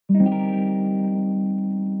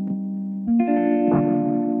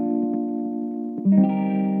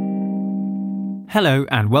Hello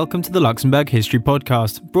and welcome to the Luxembourg History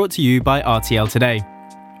Podcast, brought to you by RTL Today.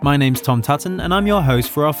 My name's Tom Tutton and I'm your host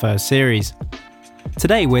for our first series.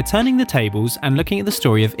 Today we're turning the tables and looking at the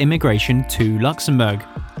story of immigration to Luxembourg.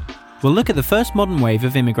 We'll look at the first modern wave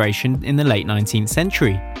of immigration in the late 19th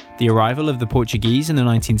century, the arrival of the Portuguese in the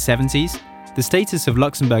 1970s, the status of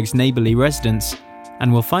Luxembourg's neighbourly residents,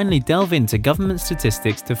 and we'll finally delve into government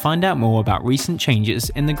statistics to find out more about recent changes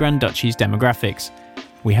in the Grand Duchy's demographics.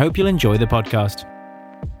 We hope you'll enjoy the podcast.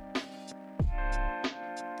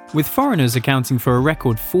 With foreigners accounting for a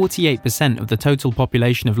record 48% of the total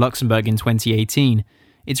population of Luxembourg in 2018,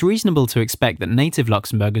 it's reasonable to expect that native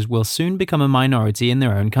Luxembourgers will soon become a minority in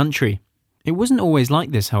their own country. It wasn't always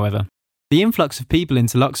like this, however. The influx of people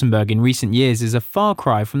into Luxembourg in recent years is a far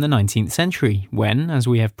cry from the 19th century, when, as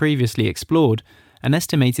we have previously explored, an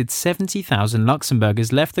estimated 70,000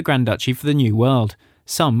 Luxembourgers left the Grand Duchy for the New World,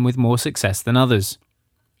 some with more success than others.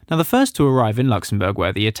 Now, the first to arrive in Luxembourg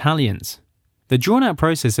were the Italians. The drawn-out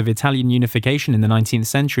process of Italian unification in the 19th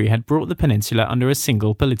century had brought the peninsula under a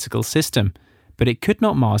single political system, but it could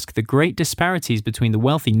not mask the great disparities between the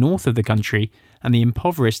wealthy north of the country and the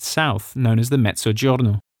impoverished south, known as the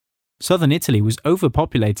Mezzogiorno. Southern Italy was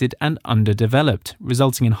overpopulated and underdeveloped,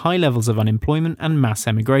 resulting in high levels of unemployment and mass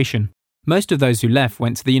emigration. Most of those who left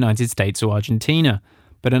went to the United States or Argentina,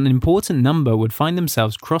 but an important number would find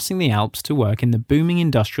themselves crossing the Alps to work in the booming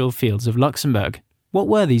industrial fields of Luxembourg. What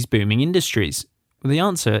were these booming industries? Well, the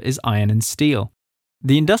answer is iron and steel.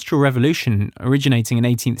 The Industrial Revolution, originating in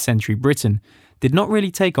 18th century Britain, did not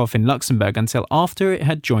really take off in Luxembourg until after it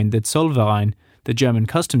had joined the Zollverein, the German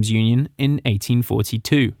customs union, in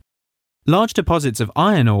 1842. Large deposits of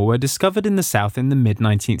iron ore were discovered in the south in the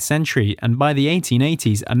mid-19th century, and by the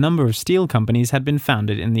 1880s a number of steel companies had been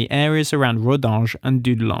founded in the areas around Rodange and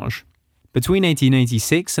Dudelange. Between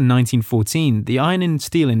 1886 and 1914, the iron and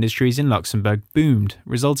steel industries in Luxembourg boomed,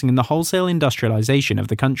 resulting in the wholesale industrialization of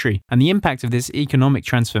the country, and the impact of this economic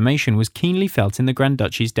transformation was keenly felt in the Grand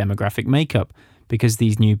Duchy's demographic makeup, because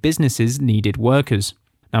these new businesses needed workers.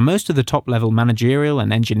 Now, most of the top-level managerial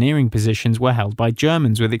and engineering positions were held by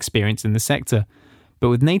Germans with experience in the sector, but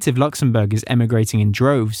with native Luxembourgers emigrating in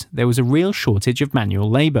droves, there was a real shortage of manual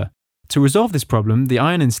labour. To resolve this problem, the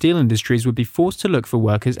iron and steel industries would be forced to look for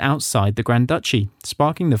workers outside the Grand Duchy,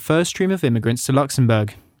 sparking the first stream of immigrants to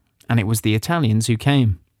Luxembourg. And it was the Italians who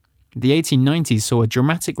came. The 1890s saw a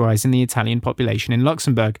dramatic rise in the Italian population in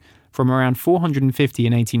Luxembourg, from around 450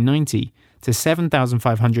 in 1890 to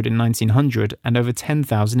 7,500 in 1900 and over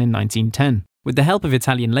 10,000 in 1910. With the help of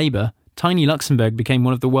Italian labour, tiny Luxembourg became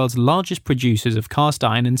one of the world's largest producers of cast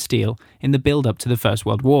iron and steel in the build-up to the First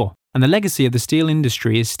World War, and the legacy of the steel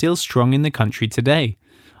industry is still strong in the country today.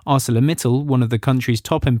 ArcelorMittal, one of the country's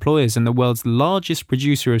top employers and the world's largest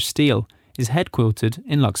producer of steel, is headquartered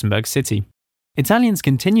in Luxembourg City. Italians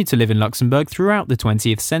continued to live in Luxembourg throughout the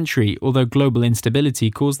 20th century, although global instability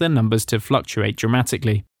caused their numbers to fluctuate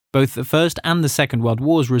dramatically. Both the First and the Second World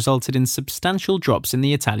Wars resulted in substantial drops in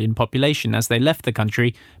the Italian population as they left the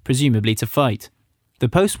country, presumably to fight. The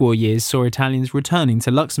post-war years saw Italians returning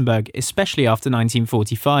to Luxembourg, especially after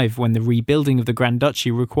 1945, when the rebuilding of the Grand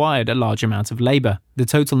Duchy required a large amount of labour. The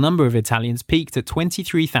total number of Italians peaked at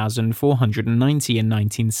 23,490 in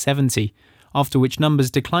 1970, after which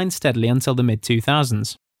numbers declined steadily until the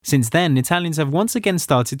mid-2000s. Since then, Italians have once again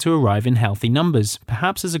started to arrive in healthy numbers,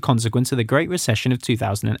 perhaps as a consequence of the Great Recession of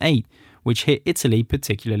 2008, which hit Italy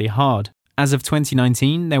particularly hard. As of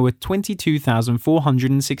 2019, there were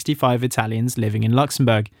 22,465 Italians living in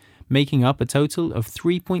Luxembourg, making up a total of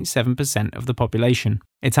 3.7% of the population.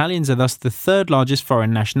 Italians are thus the third largest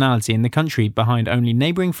foreign nationality in the country, behind only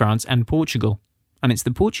neighbouring France and Portugal. And it's the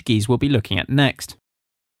Portuguese we'll be looking at next.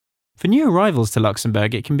 For new arrivals to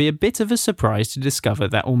Luxembourg, it can be a bit of a surprise to discover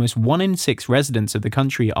that almost 1 in 6 residents of the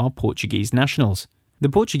country are Portuguese nationals. The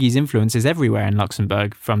Portuguese influence is everywhere in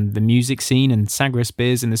Luxembourg, from the music scene and Sagres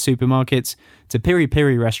beers in the supermarkets to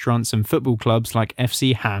piri-piri restaurants and football clubs like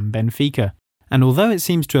FC Ham Benfica. And although it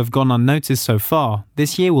seems to have gone unnoticed so far,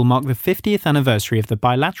 this year will mark the 50th anniversary of the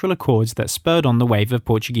bilateral accords that spurred on the wave of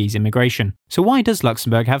Portuguese immigration. So why does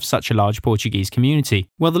Luxembourg have such a large Portuguese community?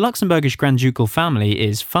 Well, the Luxembourgish Grand Ducal family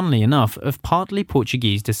is, funnily enough, of partly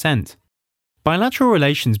Portuguese descent. Bilateral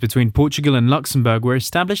relations between Portugal and Luxembourg were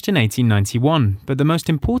established in 1891, but the most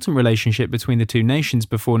important relationship between the two nations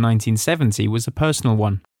before 1970 was a personal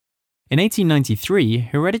one. In 1893,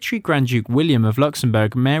 hereditary Grand Duke William of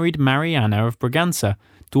Luxembourg married Mariana of Braganza,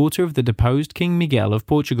 daughter of the deposed King Miguel of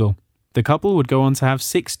Portugal. The couple would go on to have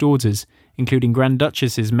 6 daughters, including Grand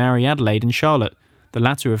Duchesses Mary Adelaide and Charlotte, the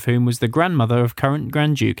latter of whom was the grandmother of current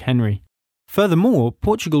Grand Duke Henry. Furthermore,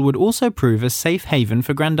 Portugal would also prove a safe haven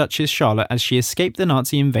for Grand Duchess Charlotte as she escaped the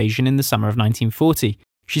Nazi invasion in the summer of 1940.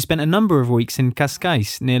 She spent a number of weeks in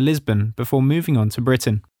Cascais, near Lisbon, before moving on to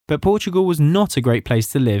Britain. But Portugal was not a great place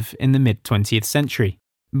to live in the mid-20th century.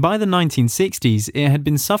 By the 1960s, it had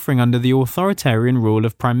been suffering under the authoritarian rule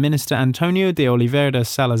of Prime Minister António de Oliveira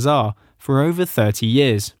Salazar for over 30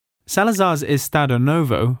 years. Salazar's Estado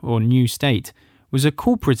Novo, or New State, was a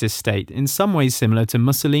corporatist state in some ways similar to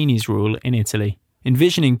Mussolini's rule in Italy.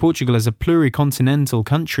 Envisioning Portugal as a pluricontinental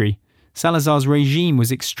country, Salazar's regime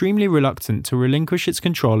was extremely reluctant to relinquish its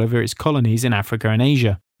control over its colonies in Africa and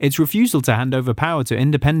Asia. Its refusal to hand over power to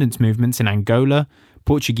independence movements in Angola,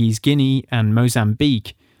 Portuguese Guinea, and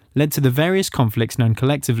Mozambique led to the various conflicts known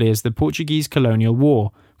collectively as the Portuguese Colonial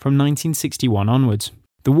War from 1961 onwards.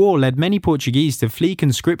 The war led many Portuguese to flee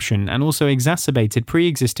conscription and also exacerbated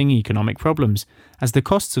pre-existing economic problems, as the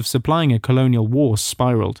costs of supplying a colonial war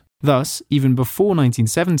spiraled. Thus, even before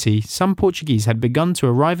 1970, some Portuguese had begun to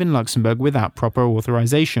arrive in Luxembourg without proper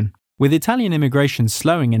authorization. With Italian immigration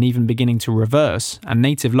slowing and even beginning to reverse, and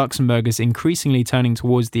native Luxembourgers increasingly turning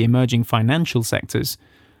towards the emerging financial sectors,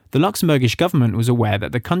 the Luxembourgish government was aware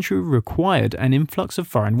that the country required an influx of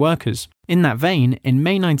foreign workers. In that vein, in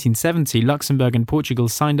May 1970, Luxembourg and Portugal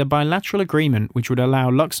signed a bilateral agreement which would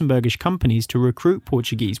allow Luxembourgish companies to recruit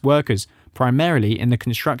Portuguese workers, primarily in the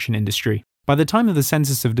construction industry. By the time of the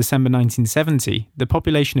census of December 1970, the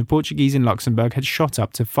population of Portuguese in Luxembourg had shot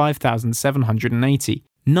up to 5,780.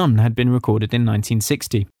 None had been recorded in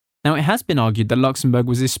 1960. Now, it has been argued that Luxembourg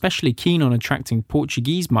was especially keen on attracting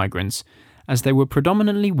Portuguese migrants, as they were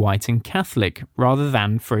predominantly white and Catholic, rather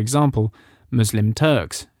than, for example, Muslim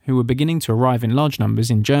Turks, who were beginning to arrive in large numbers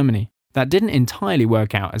in Germany. That didn't entirely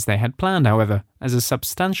work out as they had planned, however, as a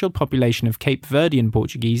substantial population of Cape Verdean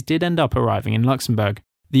Portuguese did end up arriving in Luxembourg.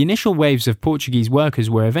 The initial waves of Portuguese workers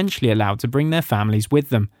were eventually allowed to bring their families with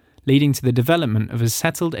them, leading to the development of a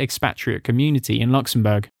settled expatriate community in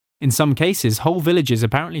Luxembourg. In some cases, whole villages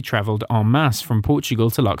apparently travelled en masse from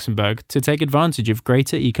Portugal to Luxembourg to take advantage of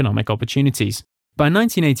greater economic opportunities. By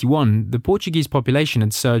 1981, the Portuguese population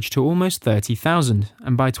had surged to almost 30,000,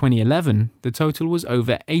 and by 2011, the total was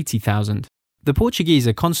over 80,000. The Portuguese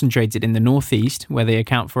are concentrated in the northeast, where they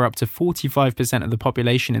account for up to 45% of the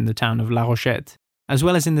population in the town of La Rochette, as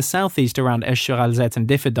well as in the southeast around Esch-sur-Alzette and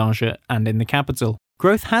Differdange, and in the capital.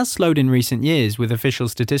 Growth has slowed in recent years, with official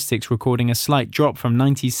statistics recording a slight drop from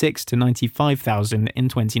 96 to 95,000 in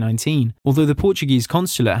 2019, although the Portuguese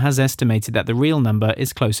consulate has estimated that the real number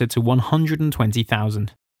is closer to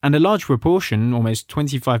 120,000. And a large proportion, almost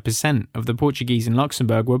 25% of the Portuguese in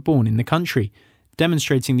Luxembourg were born in the country,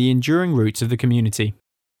 demonstrating the enduring roots of the community.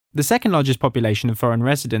 The second largest population of foreign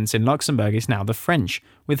residents in Luxembourg is now the French,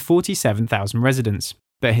 with 47,000 residents.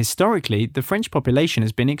 But historically, the French population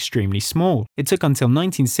has been extremely small. It took until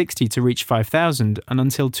 1960 to reach 5,000 and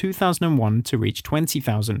until 2001 to reach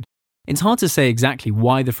 20,000. It's hard to say exactly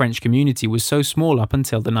why the French community was so small up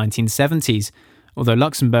until the 1970s, although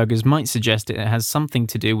Luxembourgers might suggest it has something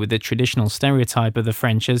to do with the traditional stereotype of the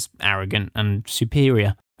French as arrogant and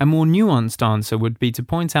superior. A more nuanced answer would be to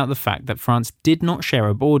point out the fact that France did not share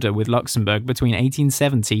a border with Luxembourg between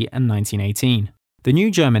 1870 and 1918. The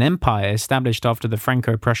new German Empire, established after the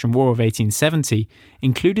Franco-Prussian War of 1870,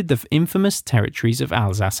 included the infamous territories of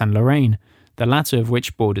Alsace and Lorraine, the latter of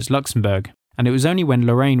which borders Luxembourg, and it was only when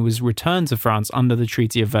Lorraine was returned to France under the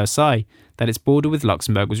Treaty of Versailles that its border with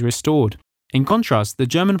Luxembourg was restored. In contrast, the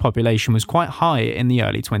German population was quite high in the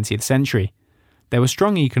early 20th century. There were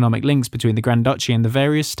strong economic links between the Grand Duchy and the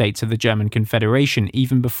various states of the German Confederation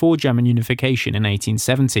even before German unification in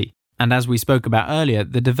 1870. And as we spoke about earlier,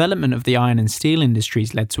 the development of the iron and steel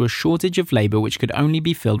industries led to a shortage of labour which could only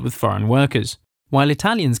be filled with foreign workers. While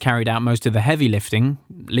Italians carried out most of the heavy lifting,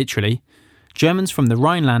 literally, Germans from the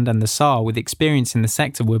Rhineland and the Saar with experience in the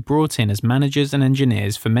sector were brought in as managers and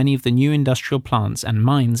engineers for many of the new industrial plants and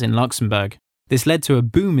mines in Luxembourg. This led to a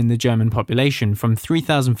boom in the German population from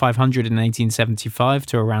 3,500 in 1875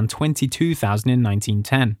 to around 22,000 in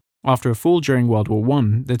 1910. After a fall during World War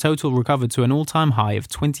I, the total recovered to an all-time high of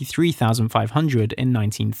 23,500 in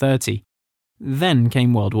 1930. Then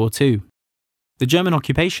came World War II. The German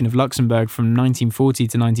occupation of Luxembourg from 1940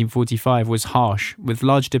 to 1945 was harsh, with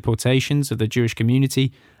large deportations of the Jewish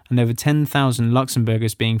community and over 10,000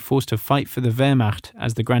 Luxembourgers being forced to fight for the Wehrmacht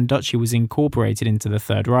as the Grand Duchy was incorporated into the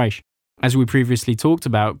Third Reich. As we previously talked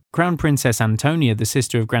about, Crown Princess Antonia, the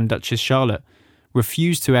sister of Grand Duchess Charlotte,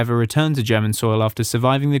 refused to ever return to German soil after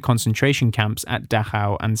surviving the concentration camps at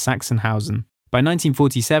Dachau and Sachsenhausen. By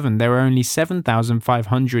 1947, there were only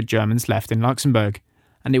 7,500 Germans left in Luxembourg,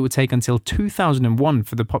 and it would take until 2001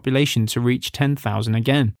 for the population to reach 10,000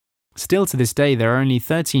 again. Still to this day, there are only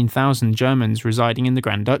 13,000 Germans residing in the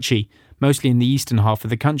Grand Duchy, mostly in the eastern half of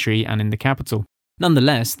the country and in the capital.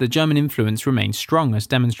 Nonetheless, the German influence remains strong, as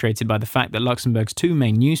demonstrated by the fact that Luxembourg's two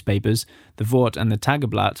main newspapers, the Wort and the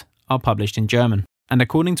Tageblatt, are published in German. And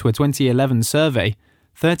according to a 2011 survey,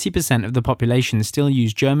 30% of the population still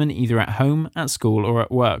use German either at home, at school, or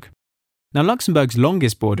at work. Now, Luxembourg's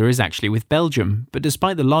longest border is actually with Belgium, but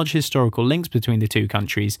despite the large historical links between the two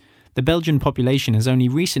countries, the Belgian population has only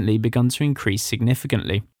recently begun to increase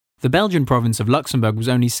significantly. The Belgian province of Luxembourg was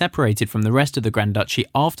only separated from the rest of the Grand Duchy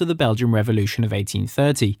after the Belgian Revolution of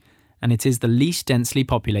 1830, and it is the least densely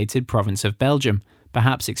populated province of Belgium,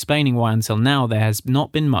 perhaps explaining why until now there has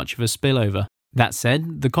not been much of a spillover. That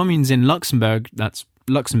said, the communes in Luxembourg, that's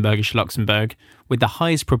Luxembourgish Luxembourg, with the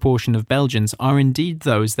highest proportion of Belgians are indeed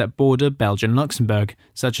those that border Belgian Luxembourg,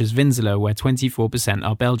 such as Winselo, where 24%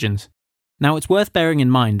 are Belgians. Now, it's worth bearing in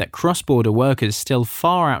mind that cross-border workers still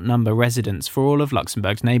far outnumber residents for all of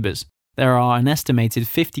Luxembourg's neighbours. There are an estimated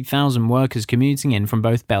 50,000 workers commuting in from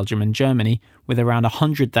both Belgium and Germany, with around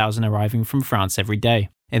 100,000 arriving from France every day.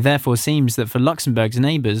 It therefore seems that for Luxembourg's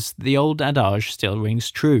neighbours, the old adage still rings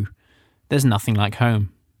true. There's nothing like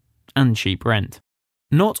home. And cheap rent.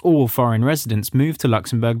 Not all foreign residents moved to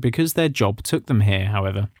Luxembourg because their job took them here,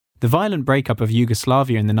 however. The violent breakup of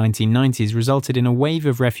Yugoslavia in the 1990s resulted in a wave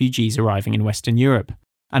of refugees arriving in Western Europe.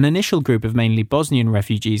 An initial group of mainly Bosnian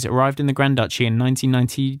refugees arrived in the Grand Duchy in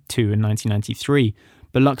 1992 and 1993,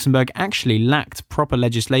 but Luxembourg actually lacked proper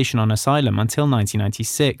legislation on asylum until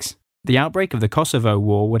 1996. The outbreak of the Kosovo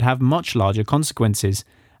War would have much larger consequences,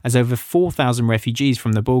 as over 4,000 refugees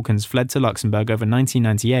from the Balkans fled to Luxembourg over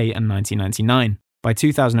 1998 and 1999. By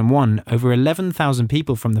 2001, over 11,000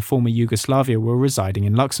 people from the former Yugoslavia were residing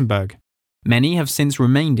in Luxembourg. Many have since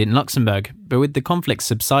remained in Luxembourg, but with the conflict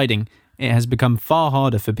subsiding, it has become far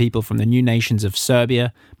harder for people from the new nations of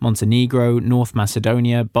Serbia, Montenegro, North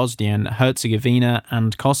Macedonia, Bosnia and Herzegovina,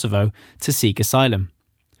 and Kosovo to seek asylum.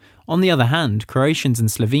 On the other hand, Croatians and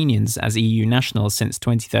Slovenians, as EU nationals since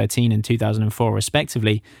 2013 and 2004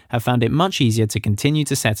 respectively, have found it much easier to continue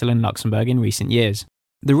to settle in Luxembourg in recent years.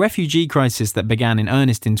 The refugee crisis that began in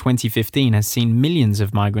earnest in 2015 has seen millions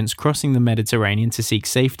of migrants crossing the Mediterranean to seek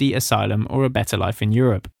safety, asylum, or a better life in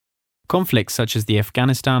Europe. Conflicts such as the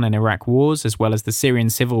Afghanistan and Iraq wars, as well as the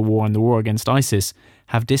Syrian civil war and the war against ISIS,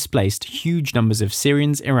 have displaced huge numbers of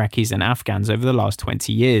Syrians, Iraqis, and Afghans over the last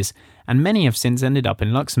 20 years, and many have since ended up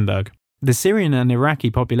in Luxembourg. The Syrian and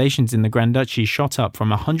Iraqi populations in the Grand Duchy shot up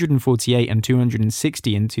from 148 and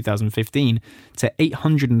 260 in 2015 to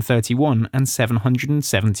 831 and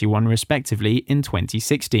 771 respectively in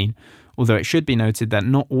 2016, although it should be noted that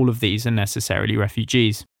not all of these are necessarily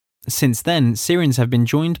refugees. Since then, Syrians have been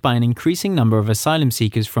joined by an increasing number of asylum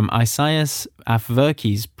seekers from Isaias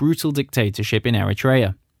Afwerki's brutal dictatorship in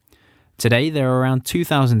Eritrea. Today, there are around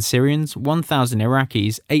 2,000 Syrians, 1,000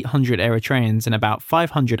 Iraqis, 800 Eritreans, and about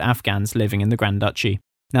 500 Afghans living in the Grand Duchy.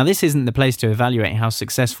 Now, this isn't the place to evaluate how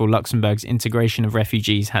successful Luxembourg's integration of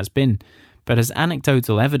refugees has been, but as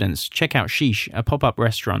anecdotal evidence, check out Shish, a pop-up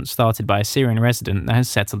restaurant started by a Syrian resident that has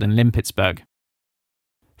settled in Limpitsburg.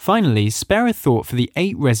 Finally, spare a thought for the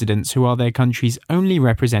 8 residents who are their country's only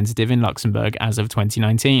representative in Luxembourg as of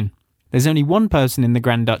 2019. There's only one person in the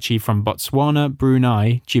Grand Duchy from Botswana,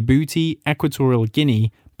 Brunei, Djibouti, Equatorial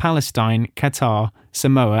Guinea, Palestine, Qatar,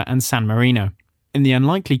 Samoa, and San Marino. In the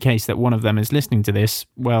unlikely case that one of them is listening to this,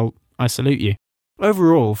 well, I salute you.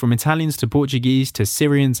 Overall, from Italians to Portuguese to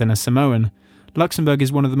Syrians and a Samoan, Luxembourg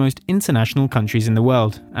is one of the most international countries in the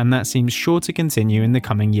world, and that seems sure to continue in the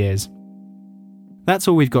coming years. That's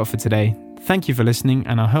all we've got for today. Thank you for listening,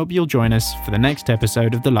 and I hope you'll join us for the next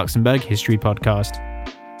episode of the Luxembourg History Podcast.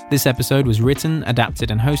 This episode was written,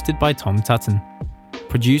 adapted and hosted by Tom Tutton.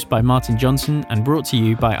 Produced by Martin Johnson and brought to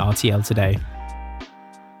you by RTL Today.